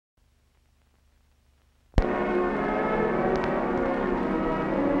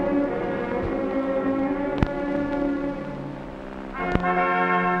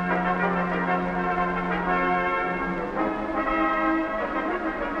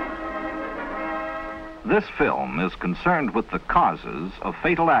This film is concerned with the causes of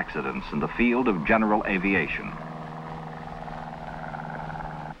fatal accidents in the field of general aviation.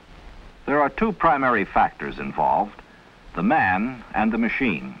 There are two primary factors involved, the man and the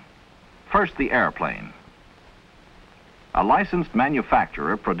machine. First, the airplane. A licensed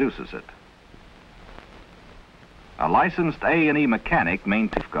manufacturer produces it. A licensed A&E mechanic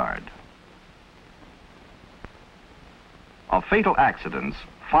maintains guard. Of fatal accidents,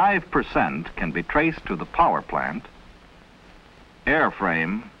 5% can be traced to the power plant,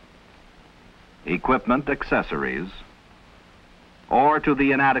 airframe, equipment, accessories, or to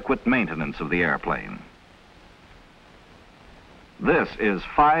the inadequate maintenance of the airplane. This is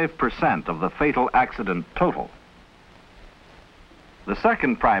 5% of the fatal accident total. The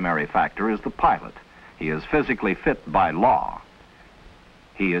second primary factor is the pilot. He is physically fit by law.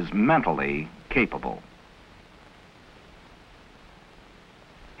 He is mentally capable.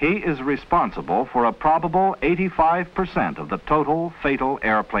 He is responsible for a probable 85% of the total fatal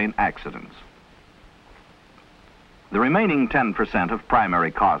airplane accidents. The remaining 10% of primary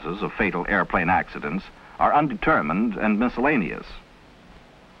causes of fatal airplane accidents are undetermined and miscellaneous.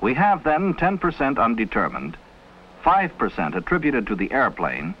 We have then 10% undetermined, 5% attributed to the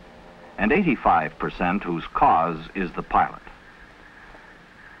airplane, and 85% whose cause is the pilot.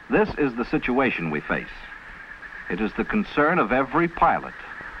 This is the situation we face. It is the concern of every pilot,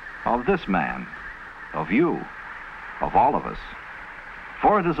 of this man, of you, of all of us.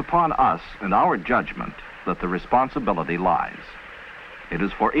 For it is upon us and our judgment that the responsibility lies. It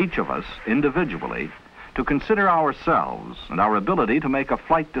is for each of us individually to consider ourselves and our ability to make a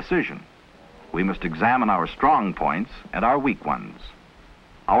flight decision. We must examine our strong points and our weak ones.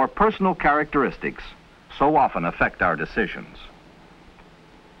 Our personal characteristics so often affect our decisions.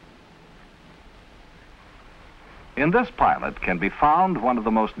 In this pilot can be found one of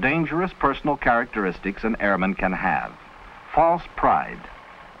the most dangerous personal characteristics an airman can have: false pride.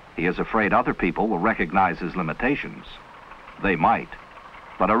 He is afraid other people will recognize his limitations. They might,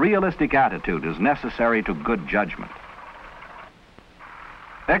 but a realistic attitude is necessary to good judgment.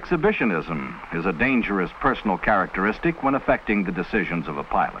 Exhibitionism is a dangerous personal characteristic when affecting the decisions of a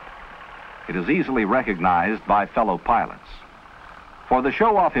pilot. It is easily recognized by fellow pilots. For the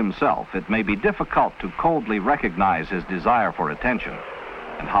show-off himself, it may be difficult to coldly recognize his desire for attention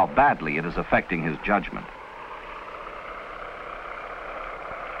and how badly it is affecting his judgment.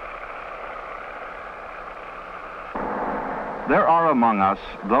 There are among us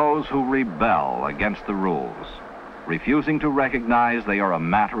those who rebel against the rules, refusing to recognize they are a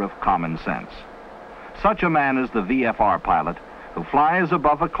matter of common sense. Such a man is the VFR pilot who flies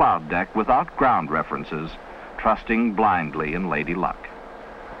above a cloud deck without ground references, trusting blindly in lady luck.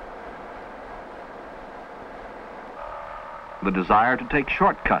 The desire to take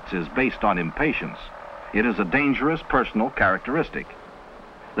shortcuts is based on impatience. It is a dangerous personal characteristic.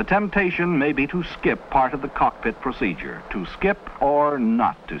 The temptation may be to skip part of the cockpit procedure, to skip or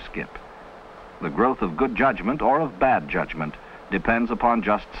not to skip. The growth of good judgment or of bad judgment depends upon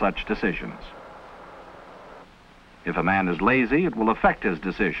just such decisions. If a man is lazy, it will affect his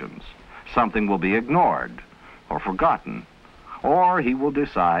decisions. Something will be ignored or forgotten, or he will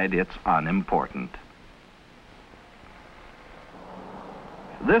decide it's unimportant.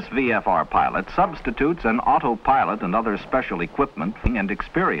 This VFR pilot substitutes an autopilot and other special equipment and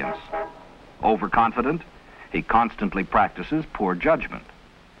experience. Overconfident, he constantly practices poor judgment.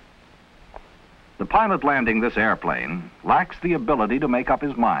 The pilot landing this airplane lacks the ability to make up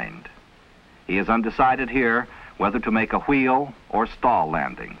his mind. He is undecided here whether to make a wheel or stall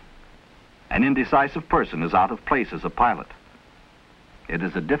landing. An indecisive person is out of place as a pilot. It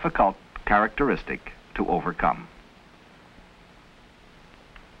is a difficult characteristic to overcome.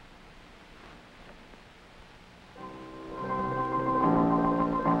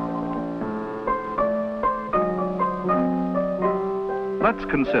 Let's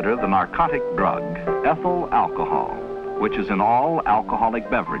consider the narcotic drug, ethyl alcohol, which is in all alcoholic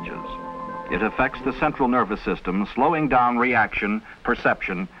beverages. It affects the central nervous system, slowing down reaction,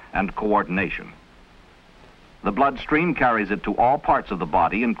 perception, and coordination. The bloodstream carries it to all parts of the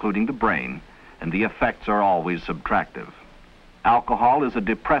body, including the brain, and the effects are always subtractive. Alcohol is a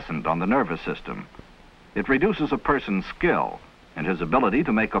depressant on the nervous system. It reduces a person's skill and his ability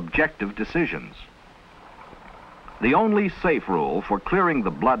to make objective decisions. The only safe rule for clearing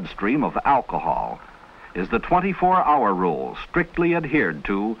the bloodstream of alcohol is the 24-hour rule, strictly adhered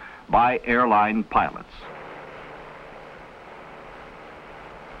to by airline pilots.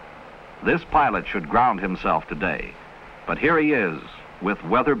 This pilot should ground himself today, but here he is, with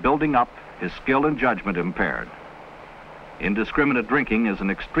weather building up, his skill and judgment impaired. Indiscriminate drinking is an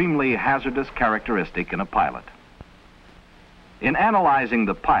extremely hazardous characteristic in a pilot. In analyzing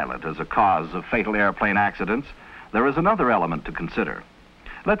the pilot as a cause of fatal airplane accidents, there is another element to consider.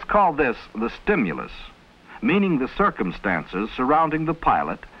 Let's call this the stimulus, meaning the circumstances surrounding the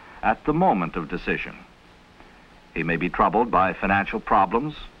pilot at the moment of decision. He may be troubled by financial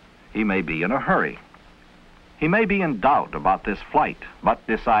problems. He may be in a hurry. He may be in doubt about this flight, but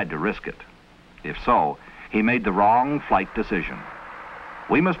decide to risk it. If so, he made the wrong flight decision.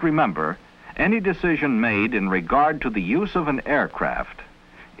 We must remember, any decision made in regard to the use of an aircraft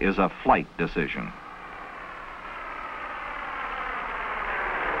is a flight decision.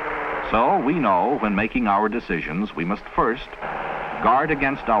 So we know when making our decisions, we must first guard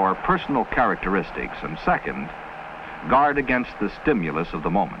against our personal characteristics, and second, guard against the stimulus of the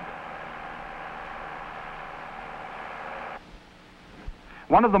moment.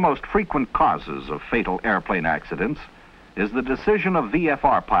 One of the most frequent causes of fatal airplane accidents is the decision of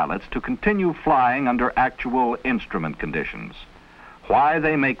VFR pilots to continue flying under actual instrument conditions. Why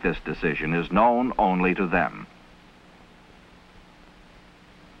they make this decision is known only to them.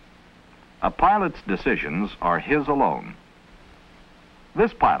 A pilot's decisions are his alone.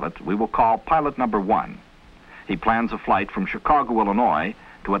 This pilot we will call pilot number 1. He plans a flight from Chicago, Illinois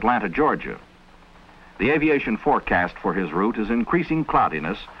to Atlanta, Georgia. The aviation forecast for his route is increasing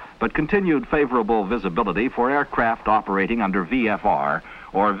cloudiness, but continued favorable visibility for aircraft operating under VFR,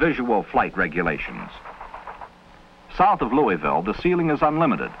 or visual flight regulations. South of Louisville, the ceiling is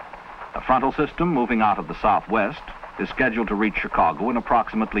unlimited. A frontal system moving out of the southwest is scheduled to reach Chicago in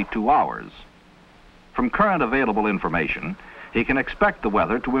approximately 2 hours. From current available information, he can expect the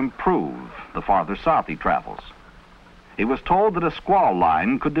weather to improve the farther south he travels. He was told that a squall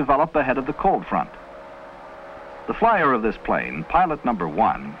line could develop ahead of the cold front. The flyer of this plane, pilot number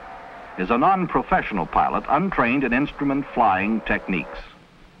 1, is a non-professional pilot untrained in instrument flying techniques.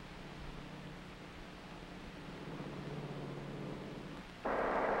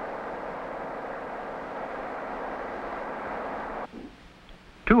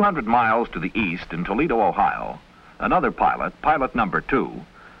 "200 miles to the east in Toledo, Ohio, another pilot, pilot number 2,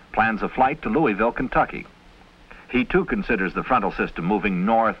 plans a flight to Louisville, Kentucky. He too considers the frontal system moving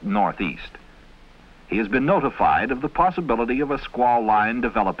north-northeast. He has been notified of the possibility of a squall line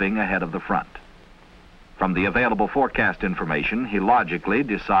developing ahead of the front. From the available forecast information, he logically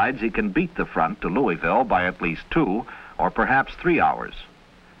decides he can beat the front to Louisville by at least 2 or perhaps 3 hours.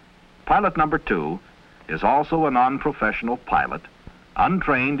 Pilot number 2 is also a non-professional pilot,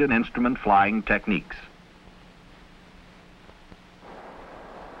 untrained in instrument flying techniques.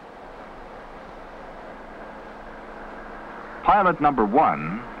 Pilot number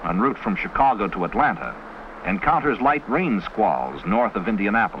 1, en route from Chicago to Atlanta, encounters light rain squalls north of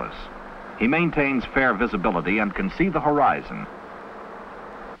Indianapolis. He maintains fair visibility and can see the horizon.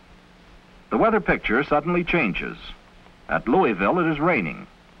 The weather picture suddenly changes. At Louisville, it is raining.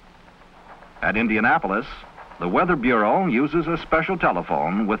 At Indianapolis, the Weather Bureau uses a special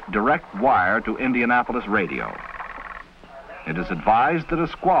telephone with direct wire to Indianapolis radio. It is advised that a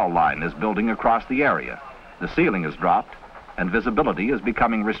squall line is building across the area. The ceiling is dropped, and visibility is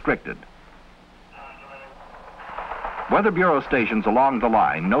becoming restricted. Weather Bureau stations along the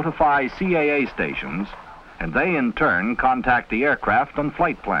line notify CAA stations, and they in turn contact the aircraft on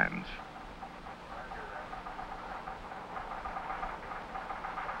flight plans.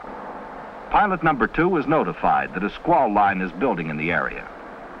 Pilot number 2 is notified that a squall line is building in the area.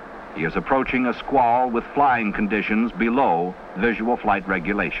 He is approaching a squall with flying conditions below visual flight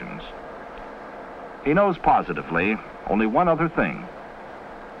regulations. He knows positively only one other thing: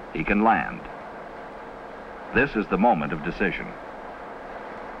 he can land. This is the moment of decision.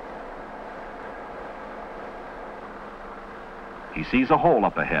 He sees a hole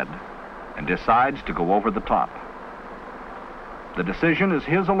up ahead and decides to go over the top. The decision is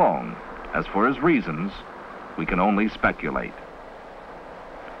his alone. As for his reasons, we can only speculate.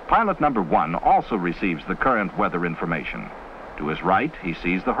 Pilot number 1 also receives the current weather information. To his right, he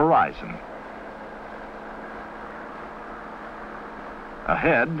sees the horizon.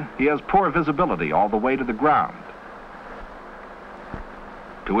 Ahead, he has poor visibility all the way to the ground.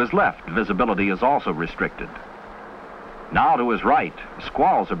 To his left, visibility is also restricted. Now to his right,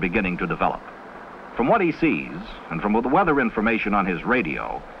 squalls are beginning to develop. From what he sees, and from the weather information on his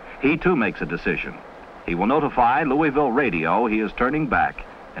radio, he too makes a decision. He will notify Louisville radio he is turning back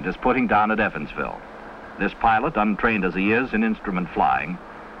and is putting down at Evansville. This pilot, untrained as he is in instrument flying,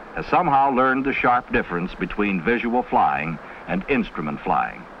 has somehow learned the sharp difference between visual flying and instrument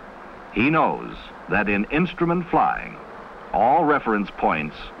flying. He knows that in instrument flying, all reference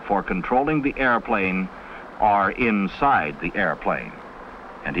points for controlling the airplane are inside the airplane,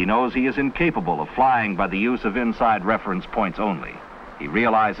 and he knows he is incapable of flying by the use of inside reference points only. He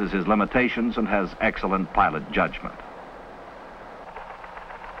realizes his limitations and has excellent pilot judgment.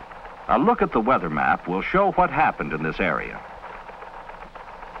 A look at the weather map will show what happened in this area.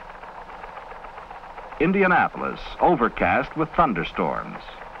 Indianapolis, overcast with thunderstorms.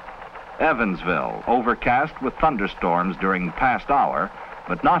 Evansville, overcast with thunderstorms during past hour,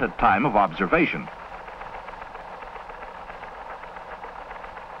 but not at time of observation.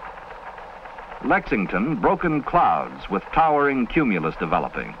 Lexington, broken clouds with towering cumulus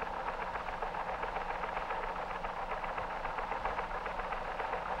developing.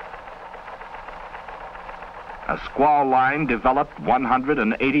 A squall line developed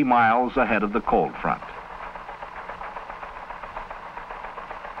 180 miles ahead of the cold front.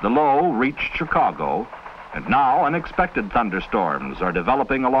 The low reached Chicago, and now unexpected thunderstorms are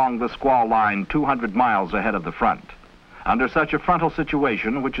developing along the squall line 200 miles ahead of the front. Under such a frontal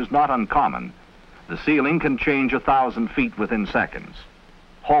situation, which is not uncommon, the ceiling can change 1,000 feet within seconds.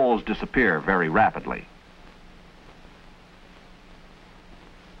 Holes disappear very rapidly.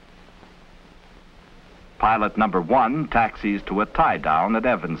 Pilot number 1 taxis to a tie-down at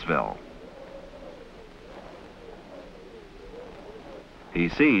Evansville. He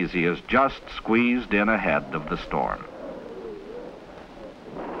sees he is just squeezed in ahead of the storm.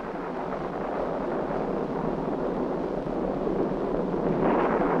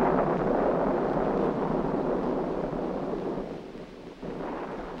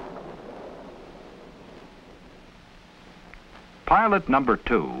 Pilot number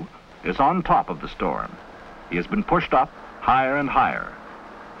 2 is on top of the storm. He has been pushed up higher and higher.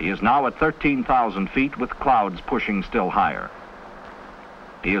 He is now at 13,000 feet with clouds pushing still higher.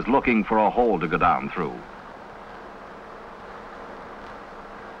 He is looking for a hole to go down through.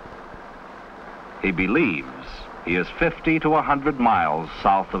 He believes he is 50 to 100 miles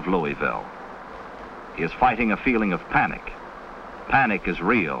south of Louisville. He is fighting a feeling of panic. Panic is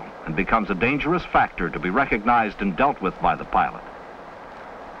real and becomes a dangerous factor to be recognized and dealt with by the pilot.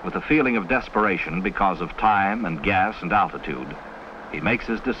 With a feeling of desperation because of time and gas and altitude, he makes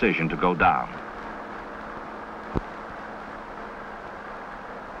his decision to go down.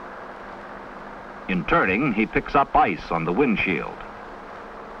 In turning, he picks up ice on the windshield.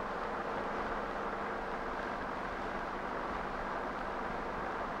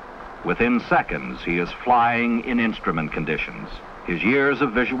 Within seconds, he is flying in instrument conditions. His years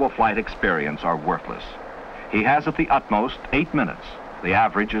of visual flight experience are worthless. He has at the utmost 8 minutes. The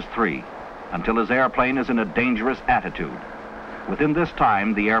average is 3, until his airplane is in a dangerous attitude. Within this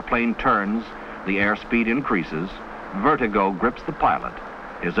time, the airplane turns, the airspeed increases, vertigo grips the pilot.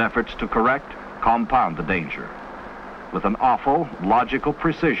 His efforts to correct compound the danger. With an awful, logical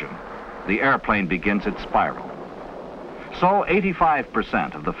precision, the airplane begins its spiral. So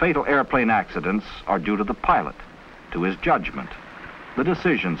 85% of the fatal airplane accidents are due to the pilot, to his judgment, the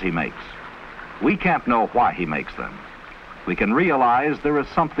decisions he makes. We can't know why he makes them. We can realize there is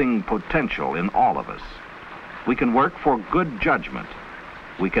something potential in all of us. We can work for good judgment.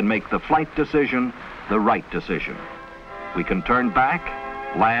 We can make the flight decision the right decision. We can turn back,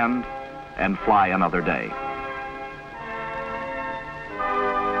 land, and fly another day.